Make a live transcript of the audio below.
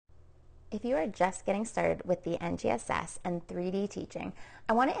If you are just getting started with the NGSS and 3D teaching,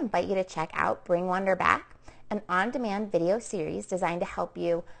 I want to invite you to check out Bring Wonder Back, an on-demand video series designed to help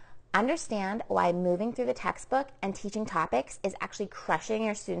you understand why moving through the textbook and teaching topics is actually crushing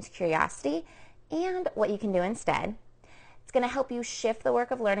your students' curiosity and what you can do instead. It's going to help you shift the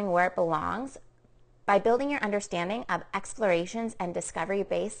work of learning where it belongs by building your understanding of explorations and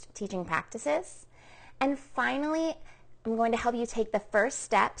discovery-based teaching practices. And finally, I'm going to help you take the first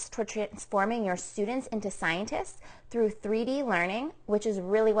steps toward transforming your students into scientists through 3D learning, which is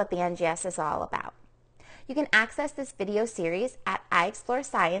really what the NGS is all about. You can access this video series at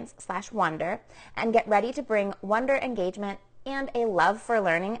iExploreScience/Wonder and get ready to bring wonder, engagement, and a love for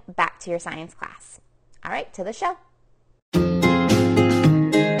learning back to your science class. All right, to the show.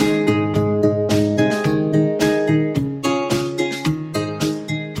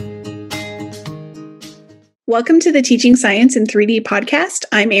 Welcome to the Teaching Science in 3D podcast.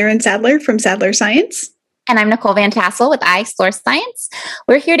 I'm Erin Sadler from Sadler Science. And I'm Nicole Van Tassel with iExploreScience.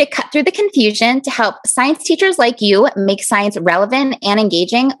 We're here to cut through the confusion to help science teachers like you make science relevant and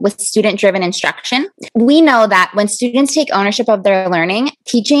engaging with student-driven instruction. We know that when students take ownership of their learning,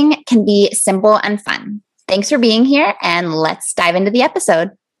 teaching can be simple and fun. Thanks for being here, and let's dive into the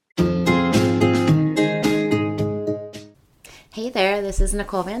episode. Hey there, this is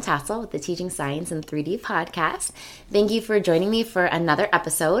Nicole Van Tassel with the Teaching Science in 3D podcast. Thank you for joining me for another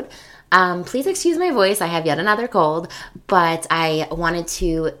episode. Please excuse my voice, I have yet another cold, but I wanted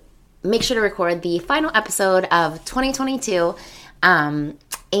to make sure to record the final episode of 2022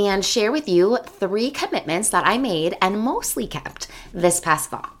 and share with you 3 commitments that I made and mostly kept this past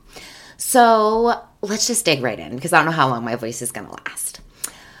fall. So let's just dig right in because I don't know how long my voice is going to last.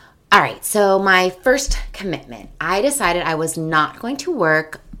 All right, so my first commitment, I decided I was not going to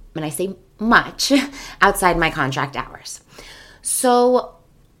work, when I say much, outside my contract hours. So,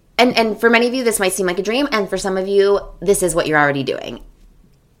 and for many of you, this might seem like a dream, and for some of you, this is what you're already doing.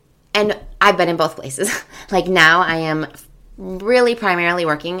 And I've been in both places. Like now, I am really primarily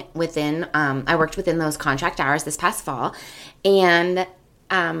working within, I worked within those contract hours this past fall, and,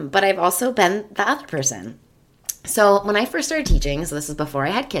 but I've also been the other person. So when I first started teaching, so this was before I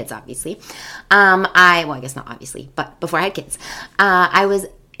had kids, obviously, I guess not obviously, but before I had kids, I was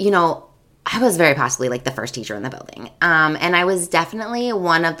very possibly like the first teacher in the building. And I was definitely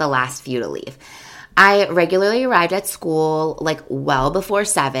one of the last few to leave. I regularly arrived at school like well before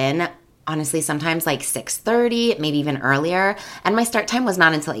 7, honestly, sometimes like 6:30, maybe even earlier. And my start time was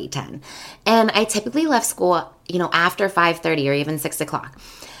not until 8:10. And I typically left school, after 5:30 or even 6 o'clock.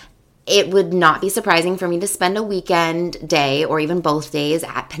 It would not be surprising for me to spend a weekend day or even both days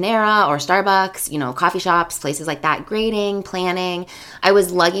at Panera or Starbucks, coffee shops, places like that, grading, planning. I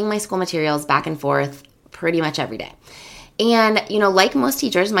was lugging my school materials back and forth pretty much every day. And, like most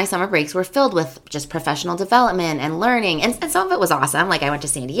teachers, my summer breaks were filled with just professional development and learning. And some of it was awesome. Like I went to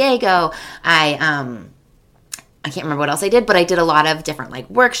San Diego. I can't remember what else I did, but I did a lot of different like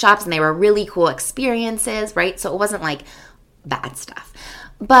workshops and they were really cool experiences, right? So it wasn't like bad stuff.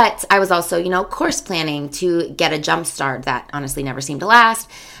 But I was also, course planning to get a jump start that honestly never seemed to last,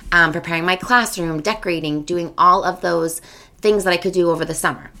 preparing my classroom, decorating, doing all of those things that I could do over the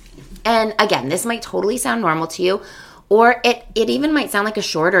summer. And again, this might totally sound normal to you, or it even might sound like a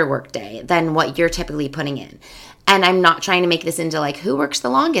shorter work day than what you're typically putting in. And I'm not trying to make this into like who works the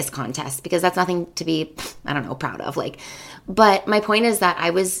longest contest because that's nothing to be, proud of. But my point is that I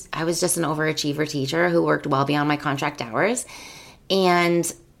was just an overachiever teacher who worked well beyond my contract hours.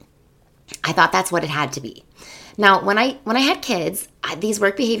 And I thought that's what it had to be. Now, when I had kids, these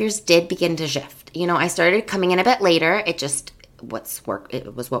work behaviors did begin to shift. I started coming in a bit later. It was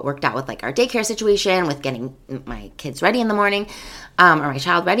what worked out with like our daycare situation, with getting my kids ready in the morning, or my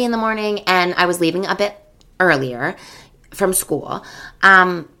child ready in the morning, and I was leaving a bit earlier from school.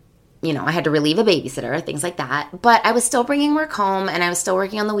 I had to relieve a babysitter, things like that. But I was still bringing work home, and I was still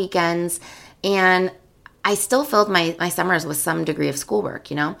working on the weekends, and I still filled my summers with some degree of schoolwork,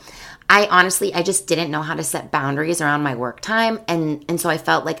 I just didn't know how to set boundaries around my work time. And so I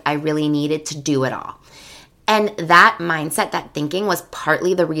felt like I really needed to do it all. And that mindset, that thinking was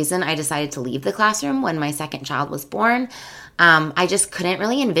partly the reason I decided to leave the classroom when my second child was born. I just couldn't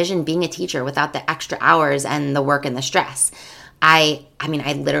really envision being a teacher without the extra hours and the work and the stress. I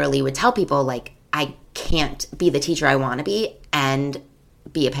literally would tell people like, I can't be the teacher I want to be and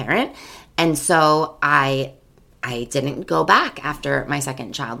be a parent. And so I didn't go back after my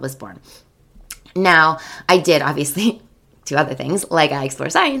second child was born. Now, I did obviously do other things like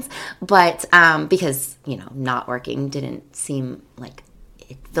iExploreScience, but because, not working didn't seem like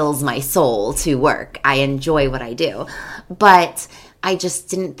it fills my soul to work. I enjoy what I do, but I just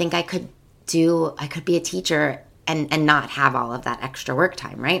didn't think I could could be a teacher and not have all of that extra work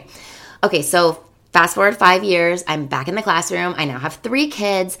time, right? Okay, so fast forward 5 years, I'm back in the classroom. I now have 3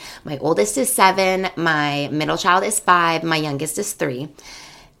 kids. My oldest is 7, my middle child is 5, my youngest is 3.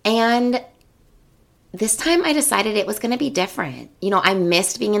 And this time I decided it was going to be different. I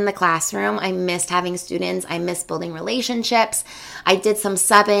missed being in the classroom. I missed having students. I missed building relationships. I did some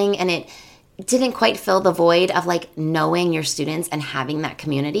subbing, and it didn't quite fill the void of like knowing your students and having that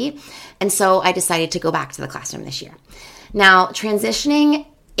community. And so I decided to go back to the classroom this year. Now, transitioning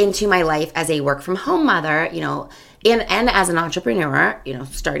into my life as a work from home mother, and as an entrepreneur,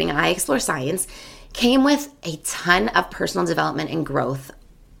 starting I Explore Science, came with a ton of personal development and growth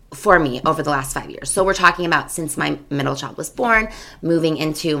for me over the last 5 years. So we're talking about since my middle child was born, moving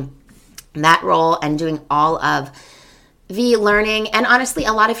into that role and doing all of the learning and honestly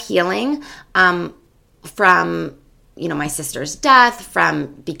a lot of healing from my sister's death,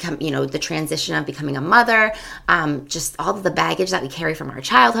 from the transition of becoming a mother, just all of the baggage that we carry from our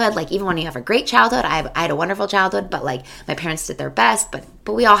childhood. Like even when you have a great childhood, I had a wonderful childhood, but like my parents did their best, but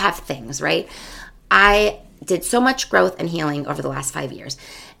we all have things, right? I did so much growth and healing over the last 5 years.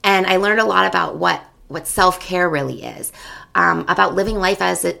 And I learned a lot about what self-care really is, about living life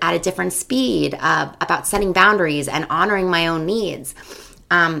at a different speed, about setting boundaries and honoring my own needs.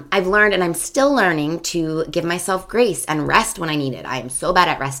 I've learned, and I'm still learning, to give myself grace and rest when I need it. I am so bad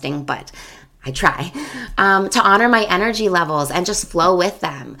at resting, but I try. To honor my energy levels and just flow with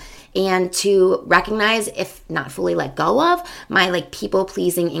them. And to recognize, if not fully let go of, my like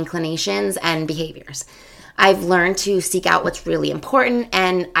people-pleasing inclinations and behaviors. I've learned to seek out what's really important,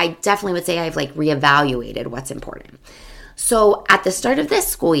 and I definitely would say I've like reevaluated what's important. So at the start of this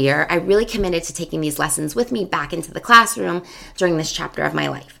school year, I really committed to taking these lessons with me back into the classroom during this chapter of my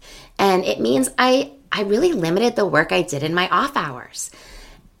life. And it means I really limited the work I did in my off hours.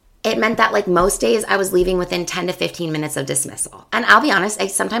 It meant that like most days I was leaving within 10 to 15 minutes of dismissal. And I'll be honest,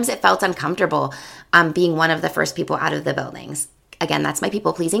 sometimes it felt uncomfortable being one of the first people out of the buildings. Again, that's my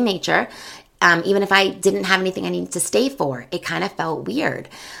people-pleasing nature. Even if I didn't have anything I needed to stay for, it kind of felt weird.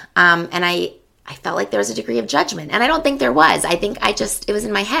 And I felt like there was a degree of judgment. And I don't think there was. I think it was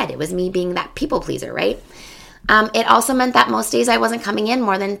in my head. It was me being that people pleaser, right? It also meant that most days I wasn't coming in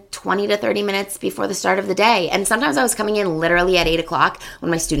more than 20 to 30 minutes before the start of the day. And sometimes I was coming in literally at 8 o'clock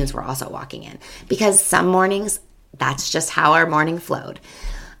when my students were also walking in. Because some mornings, that's just how our morning flowed.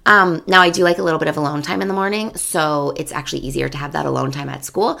 Now I do like a little bit of alone time in the morning, so it's actually easier to have that alone time at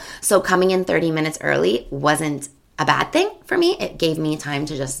school. So coming in 30 minutes early wasn't a bad thing for me. It gave me time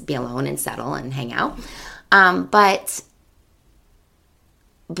to just be alone and settle and hang out. But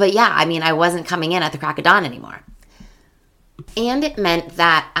yeah, I mean, I wasn't coming in at the crack of dawn anymore. And it meant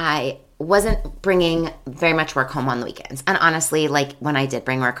that I wasn't bringing very much work home on the weekends. And honestly, like when I did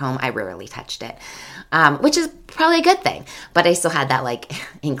bring work home, I rarely touched it, which is probably a good thing. But I still had that like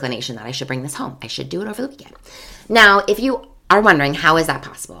inclination that I should bring this home. I should do it over the weekend. Now, if you are wondering how is that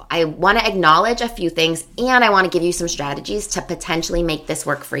possible, I want to acknowledge a few things, and I want to give you some strategies to potentially make this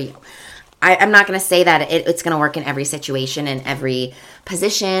work for you. I'm not going to say that it's going to work in every situation and every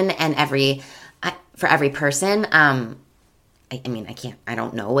position and for every person. I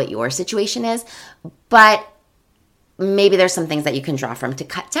don't know what your situation is, but maybe there's some things that you can draw from to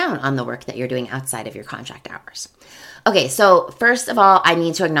cut down on the work that you're doing outside of your contract hours. Okay, so first of all, I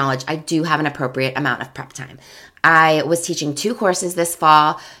need to acknowledge I do have an appropriate amount of prep time. I was teaching 2 courses this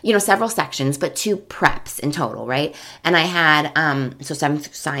fall, several sections, but 2 preps in total, right? And I had,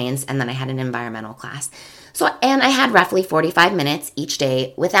 7th science, and then I had an environmental class. And I had roughly 45 minutes each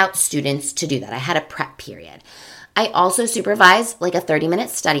day without students to do that. I had a prep period. I also supervised like a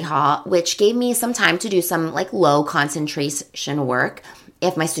 30-minute study hall, which gave me some time to do some like low concentration work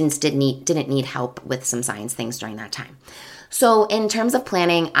if my students didn't need help with some science things during that time. So in terms of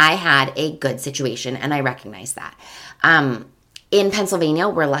planning, I had a good situation, and I recognize that. In Pennsylvania,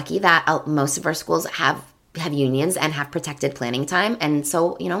 we're lucky that most of our schools have unions and have protected planning time, and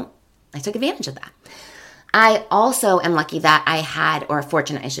so, I took advantage of that. I also am lucky that I had, or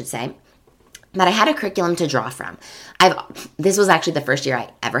fortunate I should say, that I had a curriculum to draw from. This was actually the first year I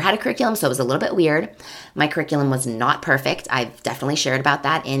ever had a curriculum, so it was a little bit weird. My curriculum was not perfect. I've definitely shared about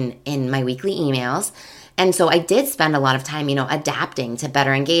that in my weekly emails. And so I did spend a lot of time, adapting to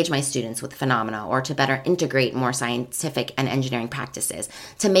better engage my students with phenomena, or to better integrate more scientific and engineering practices,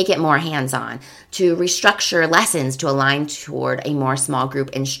 to make it more hands-on, to restructure lessons to align toward a more small group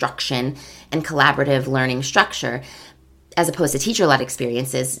instruction and collaborative learning structure, as opposed to teacher-led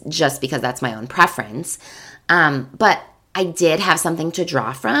experiences, just because that's my own preference. But I did have something to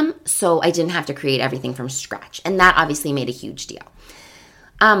draw from, so I didn't have to create everything from scratch. And that obviously made a huge deal.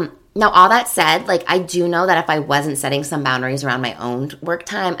 Now, all that said, like, I do know that if I wasn't setting some boundaries around my own work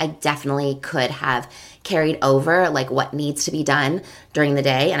time, I definitely could have carried over like what needs to be done during the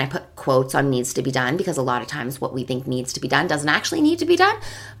day. And I put quotes on needs to be done because a lot of times what we think needs to be done doesn't actually need to be done.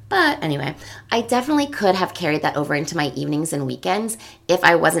 But anyway, I definitely could have carried that over into my evenings and weekends if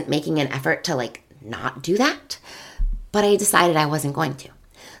I wasn't making an effort to like not do that. But I decided I wasn't going to.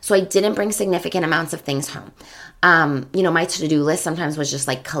 So I didn't bring significant amounts of things home. My to-do list sometimes was just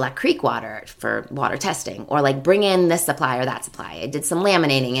like collect creek water for water testing, or like bring in this supply or that supply. I did some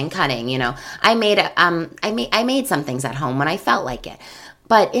laminating and cutting. I made some things at home when I felt like it.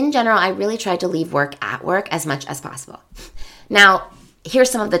 But in general, I really tried to leave work at work as much as possible. Now, here's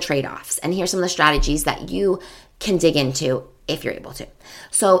some of the trade-offs, and here's some of the strategies that you can dig into if you're able to.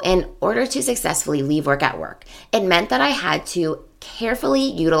 So in order to successfully leave work at work, it meant that I had to carefully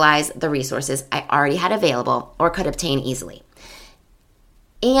utilize the resources I already had available or could obtain easily.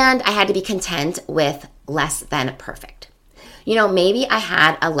 And I had to be content with less than perfect. Maybe I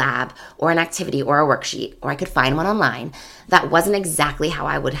had a lab or an activity or a worksheet, or I could find one online that wasn't exactly how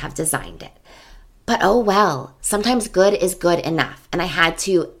I would have designed it. But oh well, sometimes good is good enough. And I had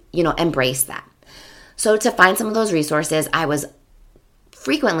to, embrace that. So to find some of those resources, I was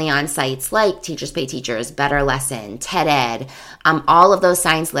frequently on sites like Teachers Pay Teachers, Better Lesson, TED Ed, all of those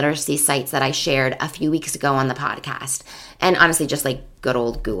science literacy sites that I shared a few weeks ago on the podcast. And honestly, just like good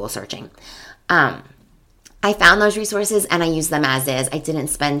old Google searching. I found those resources and I used them as is. I didn't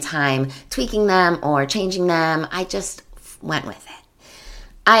spend time tweaking them or changing them. I just went with it.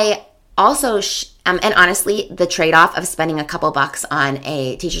 I also, and honestly, the trade-off of spending a couple bucks on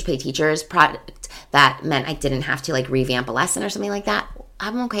a Teachers Pay Teachers product that meant I didn't have to like revamp a lesson or something like that,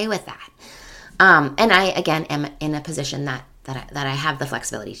 I'm okay with that. And I, again, am in a position that I have the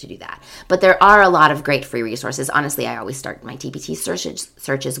flexibility to do that. But there are a lot of great free resources. Honestly, I always start my TPT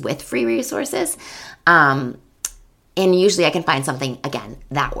searches with free resources. And usually I can find something, again,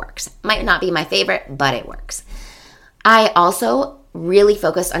 that works. Might not be my favorite, but it works. I also really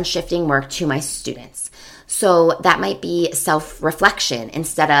focused on shifting work to my students. So that might be self-reflection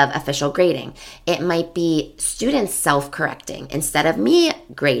instead of official grading. It might be students self-correcting instead of me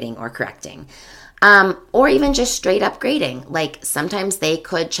grading or correcting. Or even just straight up grading. Like sometimes they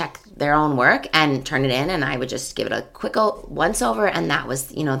could check their own work and turn it in, and I would just give it a quick once over, and that was,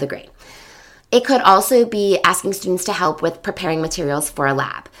 the grade. It could also be asking students to help with preparing materials for a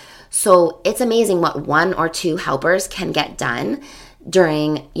lab. So it's amazing what 1 or 2 helpers can get done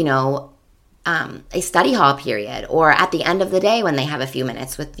during, a study hall period, or at the end of the day when they have a few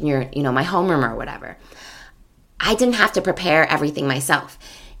minutes with my homeroom or whatever. I didn't have to prepare everything myself.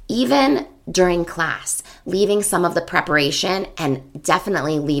 Even during class, leaving some of the preparation and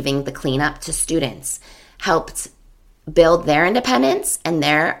definitely leaving the cleanup to students helped build their independence and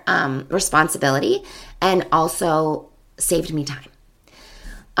their responsibility, and also saved me time.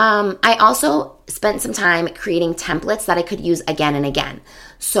 I also spent some time creating templates that I could use again and again.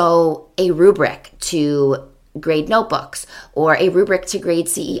 So a rubric to grade notebooks, or a rubric to grade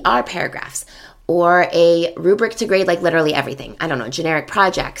CER paragraphs, or a rubric to grade like literally everything. I don't know, generic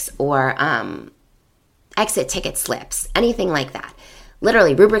projects or exit ticket slips, anything like that.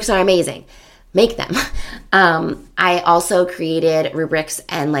 Literally, rubrics are amazing. Make them. I also created rubrics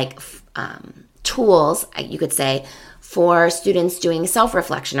and tools, you could say, for students doing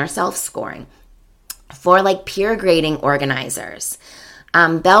self-reflection or self-scoring, for peer grading organizers,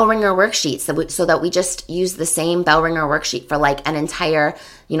 bell ringer worksheets so that we just use the same bell ringer worksheet for an entire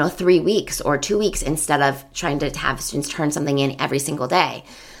 3 weeks or 2 weeks instead of trying to have students turn something in every single day.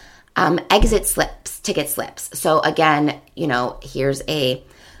 Exit slips, ticket slips. So again, here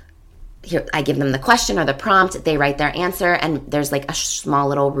I give them the question or the prompt, they write their answer, and there's a small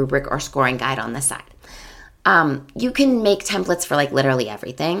little rubric or scoring guide on the side. You can make templates for literally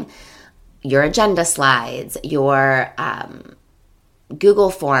everything. Your agenda slides, your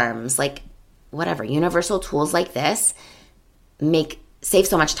Google Forms, whatever, universal tools like this save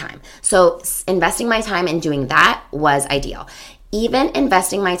so much time. So investing my time in doing that was ideal. Even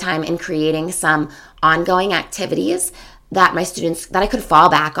investing my time in creating some ongoing activities that I could fall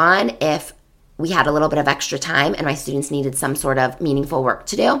back on if we had a little bit of extra time and my students needed some sort of meaningful work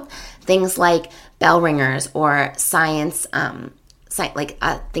to do. Things like bell ringers or science, a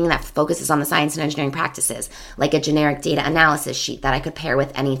thing that focuses on the science and engineering practices, like a generic data analysis sheet that I could pair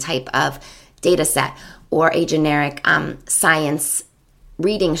with any type of data set, or a generic science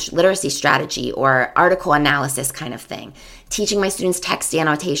reading literacy strategy or article analysis kind of thing, teaching my students text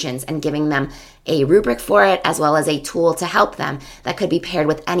annotations and giving them a rubric for it, as well as a tool to help them that could be paired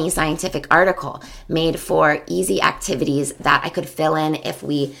with any scientific article, made for easy activities that I could fill in if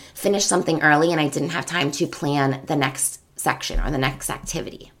we finished something early and I didn't have time to plan the next section or the next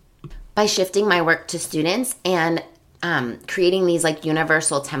activity. By shifting my work to students and creating these like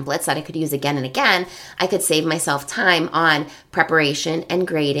universal templates that I could use again and again, I could save myself time on preparation and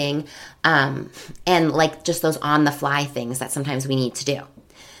grading, and like just those on the fly things that sometimes we need to do.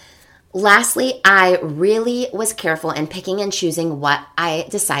 Lastly, I really was careful in picking and choosing what I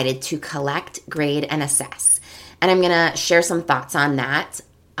decided to collect, grade, and assess. And I'm going to share some thoughts on that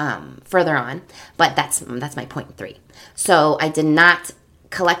further on, but that's my point 3. So I did not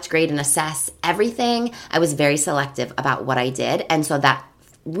collect, grade, and assess everything. I was very selective about what I did, and so that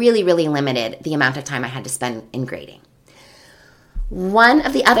really, really limited the amount of time I had to spend in grading. One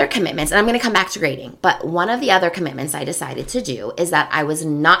of the other commitments, and I'm going to come back to grading, but one of the other commitments I decided to do is that I was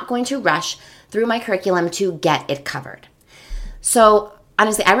not going to rush through my curriculum to get it covered. So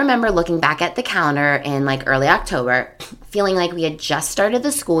honestly, I remember looking back at the calendar in like early October, feeling like we had just started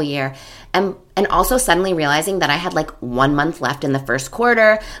the school year, and also suddenly realizing that I had like 1 month left in the first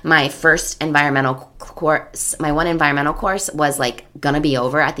quarter. My first environmental course, my one environmental course was like gonna be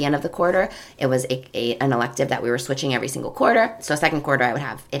over at the end of the quarter. It was an elective that we were switching every single quarter. So second quarter I would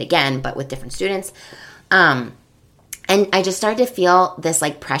have it again, but with different students. And I just started to feel this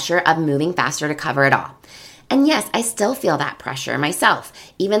like pressure of moving faster to cover it all. And yes, I still feel that pressure myself,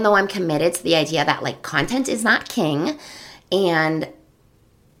 even though I'm committed to the idea that like content is not king, and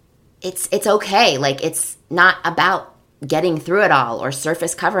it's okay. Like, it's not about getting through it all or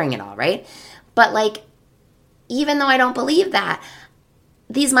surface covering it all, right? But like, even though I don't believe that,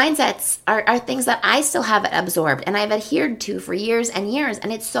 these mindsets are things that I still have absorbed and I've adhered to for years and years,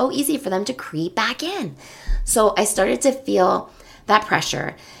 and it's so easy for them to creep back in. So I started to feel that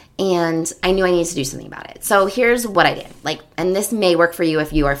pressure, and I knew I needed to do something about it. So here's what I did. And this may work for you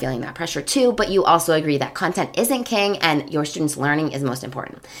if you are feeling that pressure too, but you also agree that content isn't king and your students' learning is most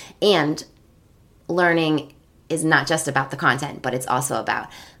important. And learning is not just about the content, but it's also about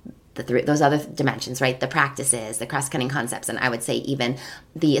those other dimensions, right? The practices, the cross-cutting concepts, and I would say even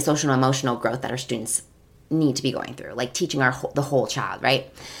the social and emotional growth that our students need to be going through, like teaching the whole child,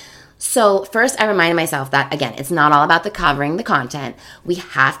 right? So first, I reminded myself that, again, it's not all about the covering the content. We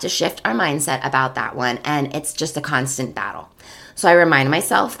have to shift our mindset about that one, and it's just a constant battle. So I reminded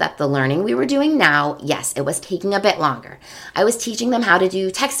myself that the learning we were doing now, yes, it was taking a bit longer. I was teaching them how to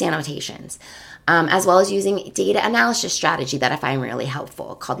do text annotations, as well as using data analysis strategy that I find really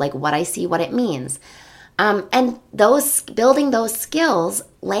helpful, called like What I See, What It Means. And building those skills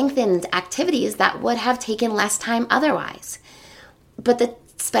lengthened activities that would have taken less time otherwise. But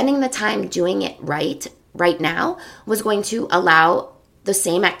spending the time doing it right now was going to allow the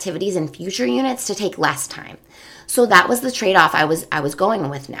same activities in future units to take less time. So that was the trade-off I was going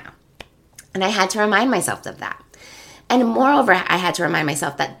with now. And I had to remind myself of that. And moreover, I had to remind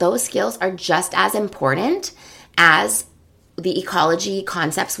myself that those skills are just as important as the ecology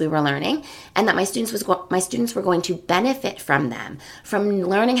concepts we were learning, and that my students were going to benefit from them, from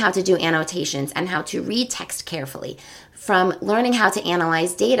learning how to do annotations and how to read text carefully, from learning how to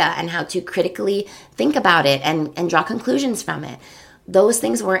analyze data and how to critically think about it and draw conclusions from it. Those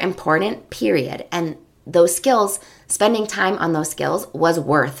things were important, period. And those skills, spending time on those skills was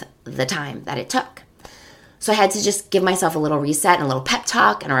worth the time that it took. So I had to just give myself a little reset and a little pep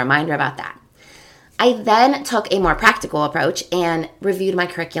talk and a reminder about that. I then took a more practical approach and reviewed my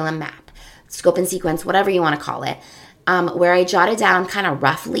curriculum map, scope and sequence, whatever you want to call it, where I jotted down kind of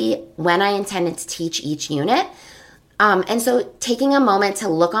roughly when I intended to teach each unit. And so taking a moment to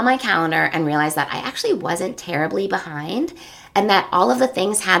look on my calendar and realize that I actually wasn't terribly behind, and that all of the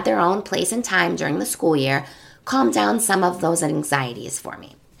things had their own place and time during the school year, calmed down some of those anxieties for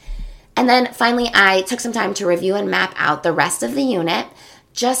me. And then finally, I took some time to review and map out the rest of the unit,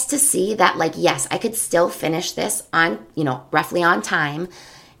 just to see that, like, yes, I could still finish this on, roughly on time.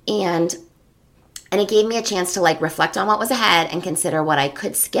 And it gave me a chance to like reflect on what was ahead and consider what I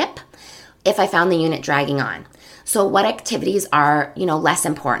could skip if I found the unit dragging on. So what activities are, less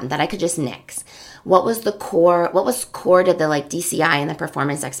important that I could just nix? What was core to the like DCI and the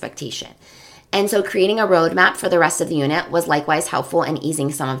performance expectation? And so creating a roadmap for the rest of the unit was likewise helpful in easing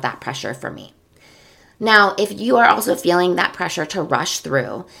some of that pressure for me. Now, if you are also feeling that pressure to rush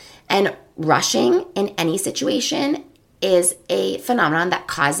through, and rushing in any situation is a phenomenon that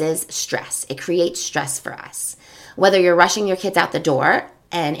causes stress. It creates stress for us. Whether you're rushing your kids out the door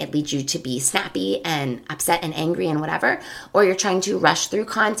and it leads you to be snappy and upset and angry and whatever, or you're trying to rush through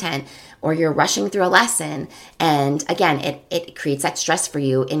content, or you're rushing through a lesson, and again, it creates that stress for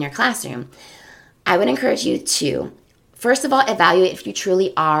you in your classroom, I would encourage you to, first of all, evaluate if you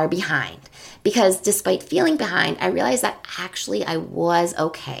truly are behind. Because despite feeling behind, I realized that actually I was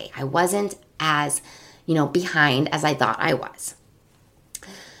okay. I wasn't as, behind as I thought I was.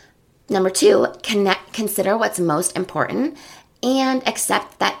 Number 2, consider what's most important and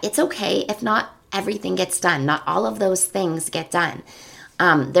accept that it's okay if not everything gets done. Not all of those things get done.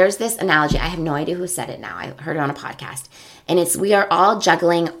 There's this analogy. I have no idea who said it now. I heard it on a podcast. And it's, we are all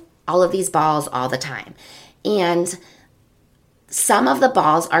juggling all of these balls all the time. And some of the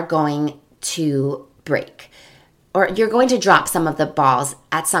balls are going to break, or you're going to drop some of the balls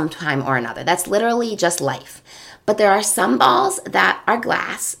at some time or another. That's literally just life. But there are some balls that are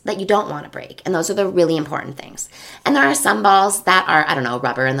glass that you don't want to break, and those are the really important things. And there are some balls that are,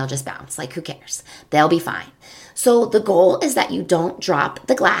 rubber, and they'll just bounce. Like, who cares? They'll be fine. So the goal is that you don't drop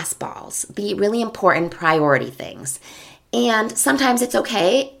the glass balls, the really important priority things. And sometimes it's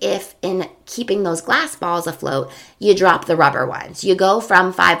okay if in keeping those glass balls afloat, you drop the rubber ones. You go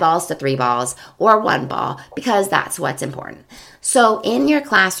from 5 balls to 3 balls or 1 ball, because that's what's important. So in your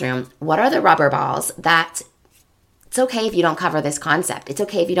classroom, what are the rubber balls that it's okay if you don't cover this concept? It's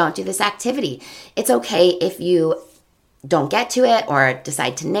okay if you don't do this activity. It's okay if you don't get to it or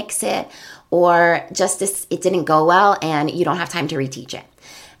decide to nix it, or just it didn't go well and you don't have time to reteach it.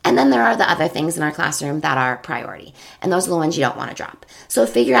 And then there are the other things in our classroom that are priority. And those are the ones you don't want to drop. So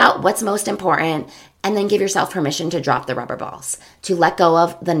figure out what's most important and then give yourself permission to drop the rubber balls, to let go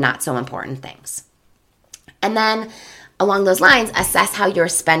of the not so important things. And then along those lines, assess how you're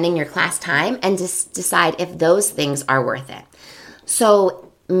spending your class time and just decide if those things are worth it.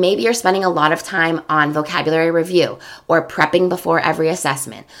 So maybe you're spending a lot of time on vocabulary review, or prepping before every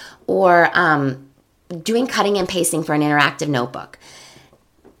assessment, or doing cutting and pasting for an interactive notebook.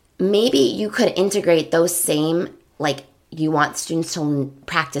 Maybe you could integrate those same, like you want students to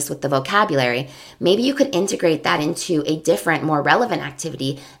practice with the vocabulary, maybe you could integrate that into a different, more relevant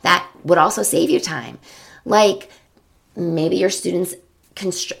activity that would also save you time. Like maybe your students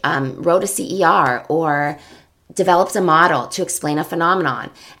wrote a CER or developed a model to explain a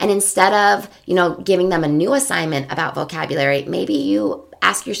phenomenon. And instead of, giving them a new assignment about vocabulary, maybe you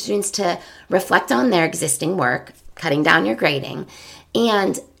ask your students to reflect on their existing work, cutting down your grading,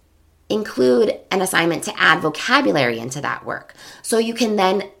 and include an assignment to add vocabulary into that work. So you can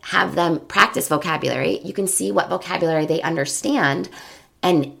then have them practice vocabulary. You can see what vocabulary they understand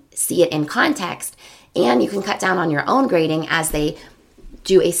and see it in context. And you can cut down on your own grading as they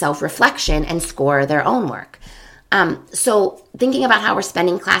do a self-reflection and score their own work. So thinking about how we're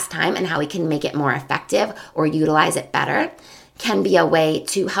spending class time and how we can make it more effective or utilize it better can be a way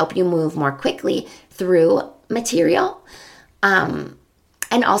to help you move more quickly through material,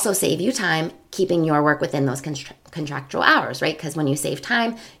 and also save you time keeping your work within those contractual hours, right? Because when you save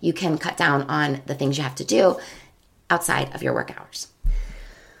time, you can cut down on the things you have to do outside of your work hours.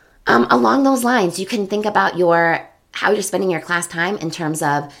 Along those lines, you can think about how you're spending your class time in terms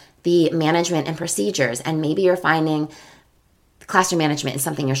of the management and procedures, and maybe you're finding classroom management is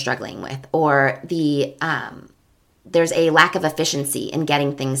something you're struggling with, or there's a lack of efficiency in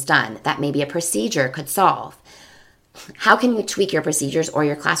getting things done that maybe a procedure could solve. How can you tweak your procedures or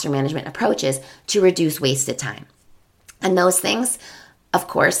your classroom management approaches to reduce wasted time? And those things, of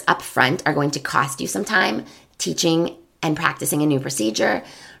course, up front are going to cost you some time. Teaching and practicing a new procedure,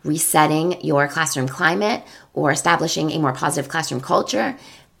 resetting your classroom climate, or establishing a more positive classroom culture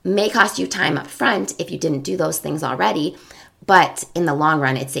may cost you time up front if you didn't do those things already, but in the long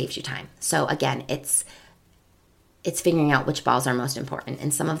run, it saves you time. So again, it's figuring out which balls are most important.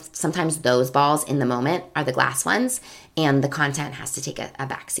 And sometimes those balls in the moment are the glass ones, and the content has to take a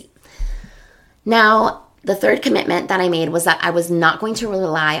backseat. Now, the third commitment that I made was that I was not going to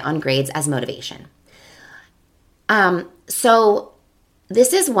rely on grades as motivation. So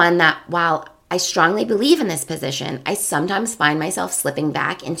this is one that, while I strongly believe in this position, I sometimes find myself slipping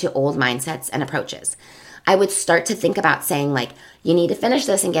back into old mindsets and approaches. I would start to think about saying, like, you need to finish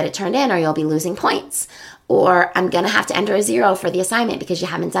this and get it turned in or you'll be losing points. Or I'm going to have to enter a 0 for the assignment because you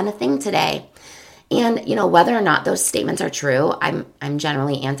haven't done a thing today. And, whether or not those statements are true, I'm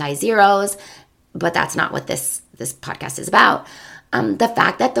generally anti-zeros, but that's not what this podcast is about. The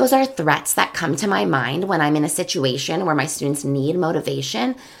fact that those are threats that come to my mind when I'm in a situation where my students need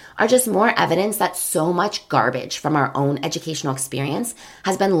motivation are just more evidence that so much garbage from our own educational experience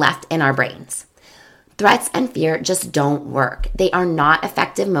has been left in our brains. Threats and fear just don't work. They are not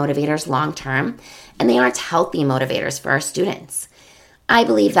effective motivators long term, and they aren't healthy motivators for our students. I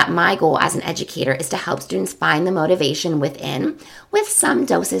believe that my goal as an educator is to help students find the motivation within with some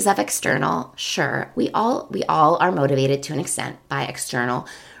doses of external. Sure, we all are motivated to an extent by external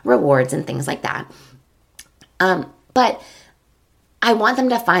rewards and things like that. But I want them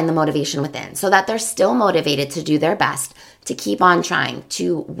to find the motivation within so that they're still motivated to do their best, to keep on trying,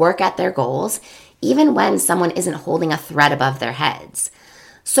 to work at their goals, even when someone isn't holding a thread above their heads.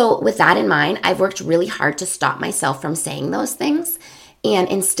 So with that in mind, I've worked really hard to stop myself from saying those things and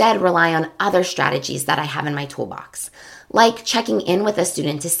instead rely on other strategies that I have in my toolbox, like checking in with a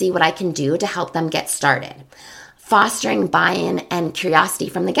student to see what I can do to help them get started, fostering buy-in and curiosity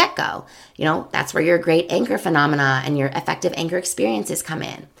from the get-go. That's where your great anchor phenomena and your effective anchor experiences come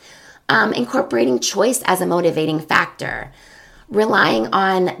in. Incorporating choice as a motivating factor, relying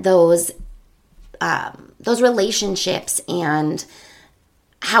on those relationships and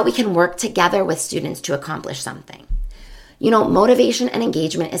how we can work together with students to accomplish something. Motivation and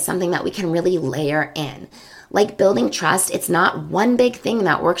engagement is something that we can really layer in. Like building trust, it's not one big thing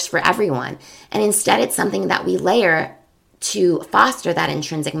that works for everyone. And instead, it's something that we layer to foster that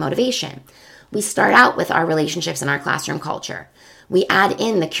intrinsic motivation. We start out with our relationships and our classroom culture. We add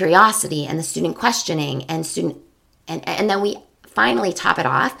in the curiosity and the student questioning and then we finally top it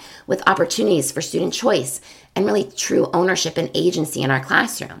off with opportunities for student choice and really true ownership and agency in our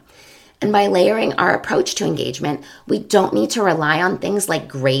classroom. And by layering our approach to engagement, we don't need to rely on things like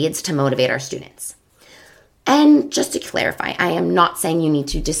grades to motivate our students. And just to clarify, I am not saying you need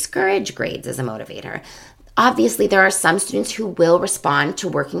to discourage grades as a motivator. Obviously, there are some students who will respond to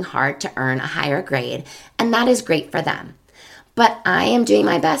working hard to earn a higher grade, and that is great for them. But I am doing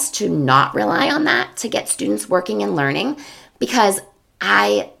my best to not rely on that to get students working and learning, because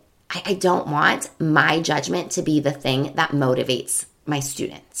I don't want my judgment to be the thing that motivates my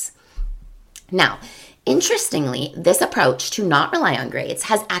students. Now, interestingly, this approach to not rely on grades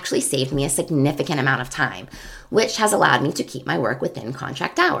has actually saved me a significant amount of time, which has allowed me to keep my work within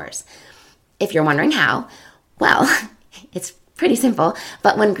contract hours. If you're wondering how, well, it's pretty simple,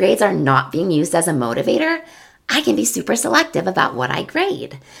 but when grades are not being used as a motivator, I can be super selective about what I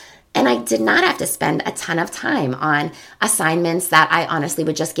grade. And I did not have to spend a ton of time on assignments that I honestly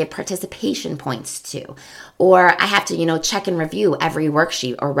would just give participation points to. Or I have to, check and review every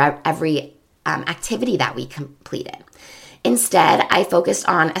worksheet or every activity that we completed. Instead, I focused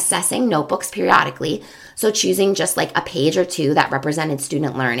on assessing notebooks periodically, so choosing just like a page or two that represented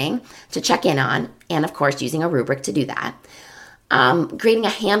student learning to check in on, and of course using a rubric to do that. Grading a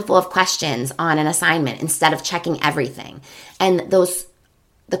handful of questions on an assignment instead of checking everything. And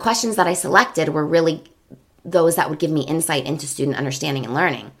the questions that I selected were really those that would give me insight into student understanding and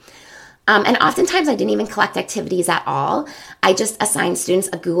learning. And oftentimes I didn't even collect activities at all. I just assigned students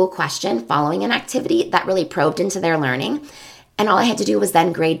a Google question following an activity that really probed into their learning. And all I had to do was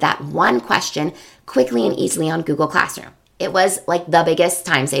then grade that one question quickly and easily on Google Classroom. It was like the biggest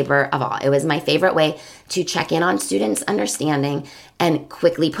time saver of all. It was my favorite way to check in on students' understanding and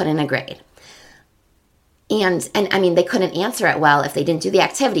quickly put in a grade. And I mean, they couldn't answer it well if they didn't do the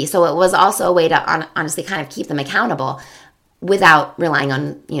activity. So it was also a way to honestly kind of keep them accountable without relying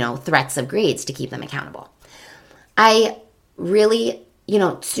on, threats of grades to keep them accountable. I really,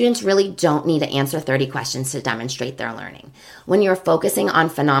 students really don't need to answer 30 questions to demonstrate their learning. When you're focusing on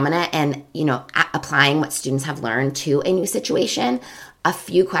phenomena and, applying what students have learned to a new situation, a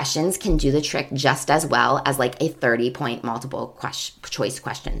few questions can do the trick just as well as like a 30-point multiple choice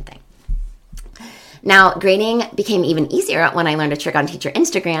question thing. Now, grading became even easier when I learned a trick on Teacher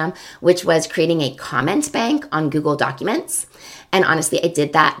Instagram, which was creating a comment bank on Google Documents. And honestly, I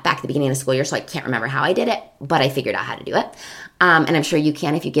did that back at the beginning of the school year, so I can't remember how I did it, but I figured out how to do it. And I'm sure you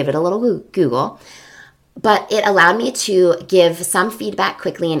can if you give it a little Google. But it allowed me to give some feedback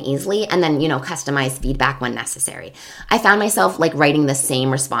quickly and easily, and then, customize feedback when necessary. I found myself like writing the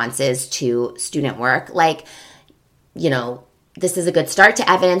same responses to student work, like, this is a good start to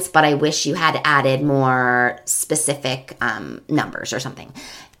evidence, but I wish you had added more specific numbers or something.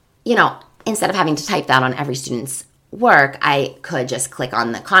 Instead of having to type that on every student's work, I could just click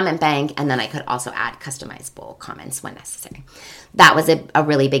on the comment bank, and then I could also add customizable comments when necessary. That was a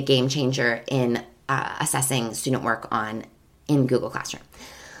really big game changer in assessing student work in Google Classroom.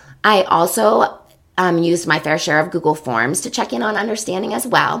 I also used my fair share of Google Forms to check in on understanding as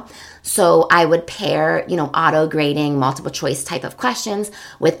well. So I would pair, auto grading, multiple choice type of questions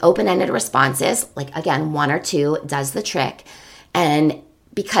with open-ended responses. Like, again, 1 or 2 does the trick. And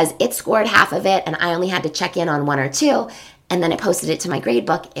because it scored half of it and I only had to check in on 1 or 2, and then I posted it to my grade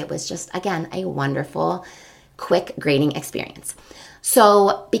book, it was just, again, a wonderful, quick grading experience.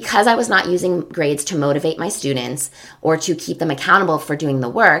 So because I was not using grades to motivate my students or to keep them accountable for doing the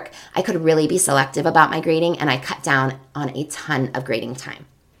work, I could really be selective about my grading, and I cut down on a ton of grading time.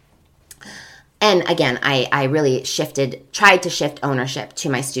 And again, I really tried to shift ownership to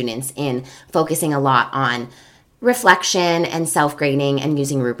my students in focusing a lot on reflection and self-grading and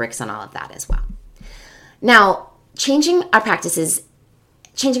using rubrics and all of that as well. Now, changing our practices,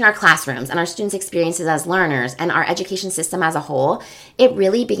 changing our classrooms and our students' experiences as learners and our education system as a whole, it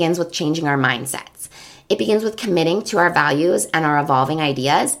really begins with changing our mindsets. It begins with committing to our values and our evolving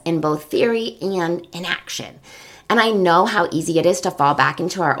ideas in both theory and in action. And I know how easy it is to fall back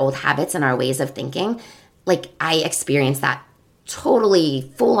into our old habits and our ways of thinking. Like, I experienced that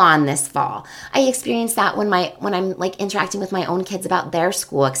totally full on this fall. I experienced that when I'm like interacting with my own kids about their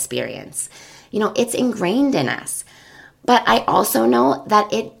school experience. It's ingrained in us. But I also know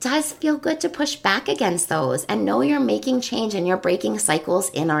that it does feel good to push back against those and know you're making change and you're breaking cycles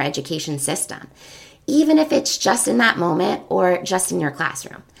in our education system, even if it's just in that moment or just in your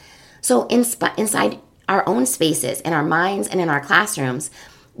classroom. So inside our own spaces, in our minds and in our classrooms,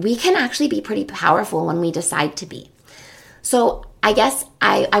 we can actually be pretty powerful when we decide to be. So I guess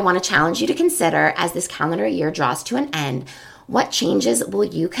I want to challenge you to consider, as this calendar year draws to an end, what changes will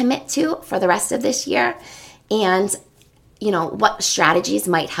you commit to for the rest of this year? And, what strategies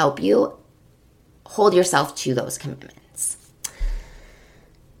might help you hold yourself to those commitments.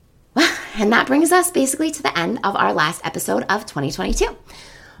 And that brings us basically to the end of our last episode of 2022.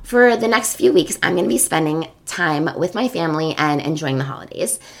 For the next few weeks, I'm going to be spending time with my family and enjoying the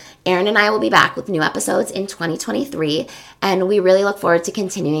holidays. Erin and I will be back with new episodes in 2023, and we really look forward to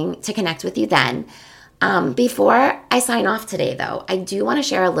continuing to connect with you then. Before I sign off today, though, I do want to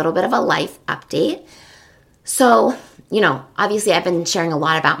share a little bit of a life update. So, obviously I've been sharing a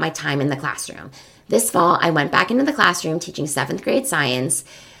lot about my time in the classroom. This fall, I went back into the classroom teaching 7th grade science.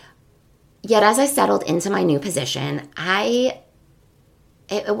 Yet as I settled into my new position,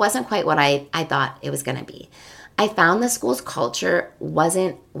 it wasn't quite what I thought it was going to be. I found the school's culture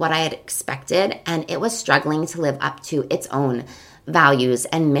wasn't what I had expected, and it was struggling to live up to its own values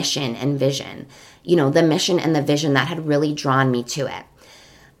and mission and vision. The mission and the vision that had really drawn me to it.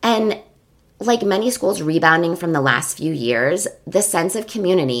 And like many schools rebounding from the last few years, the sense of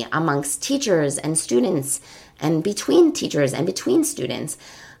community amongst teachers and students and between teachers and between students,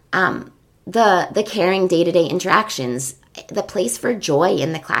 the caring day-to-day interactions, the place for joy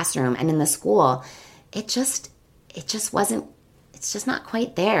in the classroom and in the school, it's just not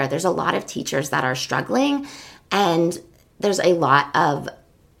quite there. There's a lot of teachers that are struggling, and there's a lot of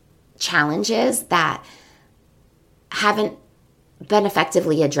challenges that haven't been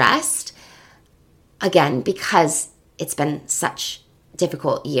effectively addressed. Again, because it's been such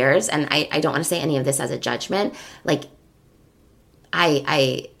difficult years, and I don't want to say any of this as a judgment. Like,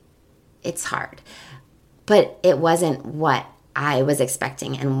 it's hard. But it wasn't what I was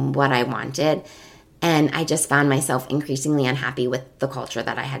expecting and what I wanted. And I just found myself increasingly unhappy with the culture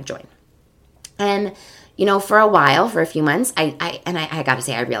that I had joined. And, for a while, for a few months, I got to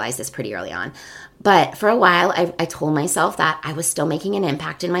say, I realized this pretty early on. But for a while, I told myself that I was still making an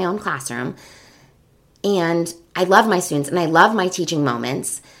impact in my own classroom. And I love my students and I love my teaching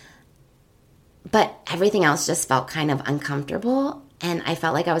moments. But everything else just felt kind of uncomfortable. And I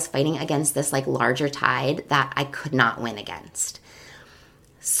felt like I was fighting against this larger tide that I could not win against.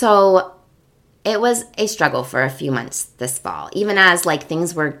 So it was a struggle for a few months this fall. Even as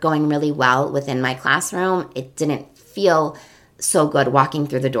things were going really well within my classroom, it didn't feel so good walking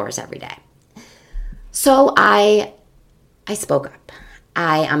through the doors every day. So I spoke up.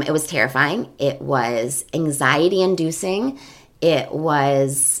 It was terrifying. It was anxiety inducing. It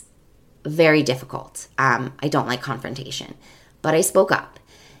was very difficult. I don't like confrontation. But I spoke up.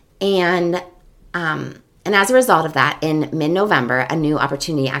 And as a result of that, in mid-November, a new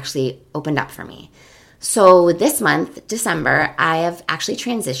opportunity actually opened up for me. So this month, December, I have actually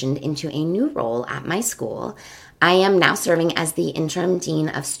transitioned into a new role at my school. I am now serving as the interim dean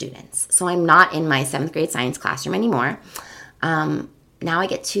of students. So I'm not in my 7th grade science classroom anymore. Now I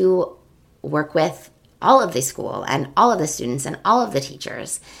get to work with all of the school and all of the students and all of the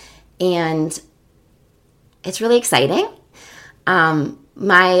teachers. And it's really exciting.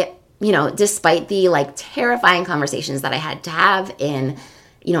 Despite the terrifying conversations that I had to have in,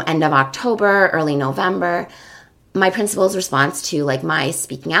 end of October, early November, my principal's response to my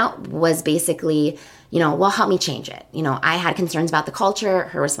speaking out was basically, well, help me change it. I had concerns about the culture.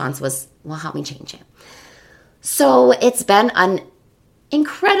 Her response was, well, help me change it. So it's been an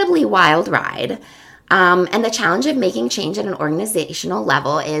incredibly wild ride. And the challenge of making change at an organizational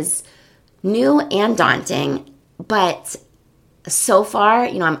level is new and daunting. But so far,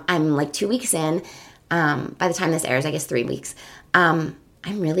 I'm like 2 weeks in. By the time this airs, I guess 3 weeks. I'm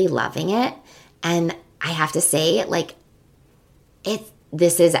really loving it. And I have to say, like,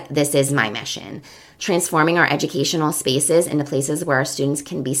 this is my mission. Transforming our educational spaces into places where our students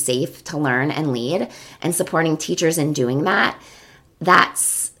can be safe to learn and lead, and supporting teachers in doing that.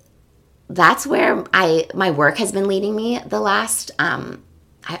 That's where my work has been leading me the last,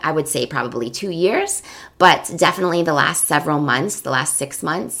 I would say probably 2 years, but definitely the last several months, the last 6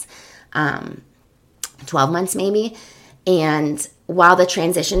 months, 12 months maybe. And while the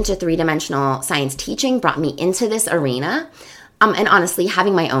transition to three-dimensional science teaching brought me into this arena, and honestly,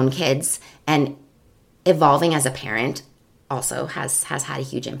 having my own kids and evolving as a parent also has had a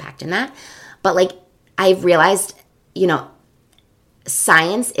huge impact in that. But like, I've realized,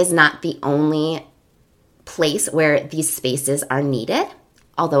 science is not the only place where these spaces are needed.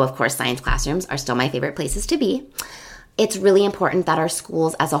 Although, of course, science classrooms are still my favorite places to be. It's really important that our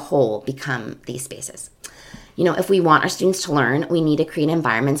schools as a whole become these spaces. If we want our students to learn, we need to create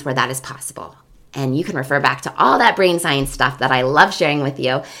environments where that is possible. And you can refer back to all that brain science stuff that I love sharing with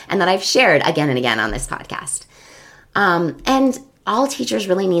you and that I've shared again and again on this podcast. And all teachers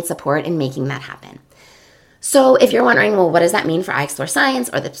really need support in making that happen. So if you're wondering, well, what does that mean for I Explore Science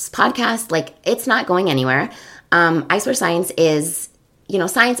or this podcast? Like, it's not going anywhere. I Explore Science is,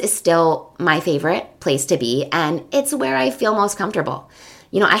 science is still my favorite place to be, and it's where I feel most comfortable.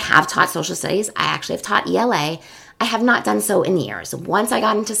 I have taught social studies. I actually have taught ELA. I have not done so in years. Once I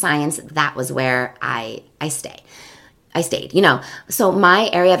got into science, that was where I stayed. So my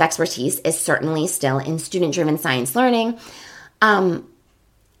area of expertise is certainly still in student-driven science learning.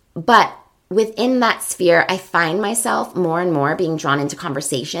 But within that sphere, I find myself more and more being drawn into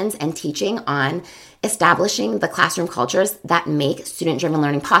conversations and teaching on establishing the classroom cultures that make student-driven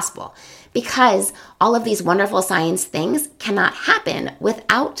learning possible. Because all of these wonderful science things cannot happen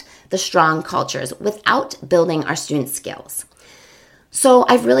without the strong cultures, without building our students' skills. So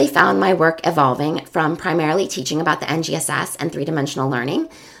I've really found my work evolving from primarily teaching about the NGSS and three-dimensional learning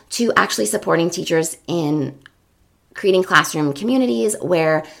to actually supporting teachers in creating classroom communities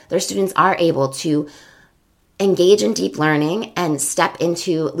where their students are able to engage in deep learning and step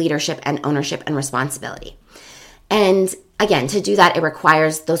into leadership and ownership and responsibility. And again, to do that, it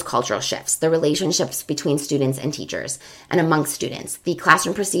requires those cultural shifts, the relationships between students and teachers and amongst students, the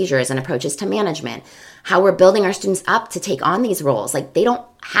classroom procedures and approaches to management, how we're building our students up to take on these roles. Like, they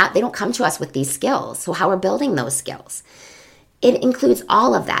don't come to us with these skills. So how we're building those skills. It includes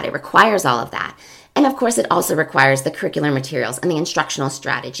all of that. It requires all of that. And of course, it also requires the curricular materials and the instructional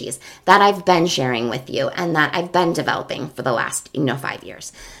strategies that I've been sharing with you and that I've been developing for the last 5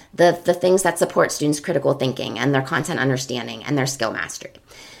 years. The things that support students' critical thinking and their content understanding and their skill mastery.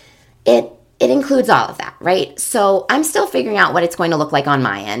 It includes all of that, right? So I'm still figuring out what it's going to look like on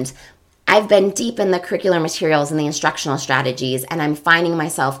my end. I've been deep in the curricular materials and the instructional strategies, and I'm finding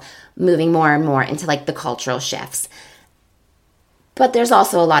myself moving more and more into like the cultural shifts. But there's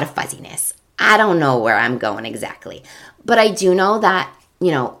also a lot of fuzziness. I don't know where I'm going exactly, but I do know that,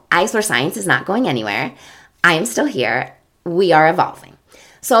 I Explore Science is not going anywhere. I am still here. We are evolving.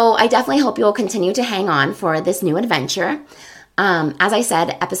 So I definitely hope you'll continue to hang on for this new adventure. As I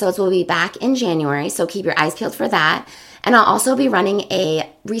said, episodes will be back in January, so keep your eyes peeled for that. And I'll also be running a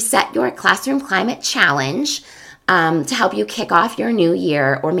Reset Your Classroom Climate Challenge to help you kick off your new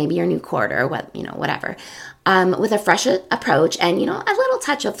year or maybe your new quarter, whatever. With a fresh approach and, a little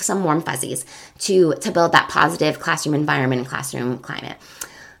touch of some warm fuzzies to build that positive classroom environment and classroom climate.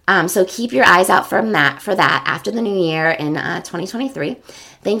 So keep your eyes out for that after the new year in 2023.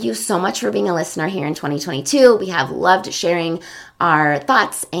 Thank you so much for being a listener here in 2022. We have loved sharing our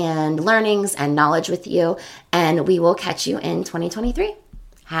thoughts and learnings and knowledge with you, and we will catch you in 2023.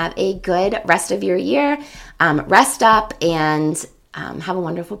 Have a good rest of your year. Rest up and have a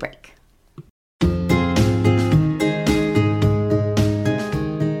wonderful break.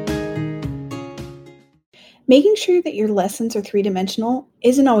 Making sure that your lessons are three-dimensional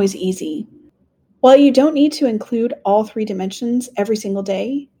isn't always easy. While you don't need to include all 3 dimensions every single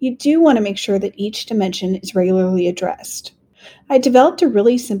day, you do want to make sure that each dimension is regularly addressed. I developed a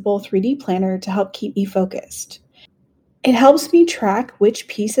really simple 3D planner to help keep me focused. It helps me track which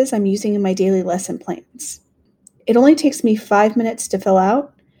pieces I'm using in my daily lesson plans. It only takes me 5 minutes to fill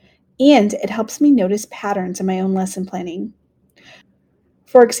out, and it helps me notice patterns in my own lesson planning.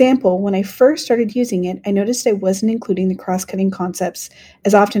 For example, when I first started using it, I noticed I wasn't including the cross-cutting concepts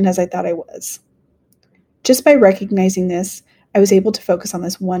as often as I thought I was. Just by recognizing this, I was able to focus on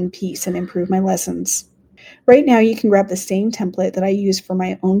this one piece and improve my lessons. Right now, you can grab the same template that I use for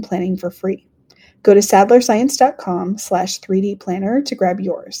my own planning for free. Go to sadlerscience.com/3D planner to grab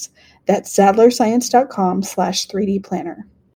yours. That's sadlerscience.com/3D planner.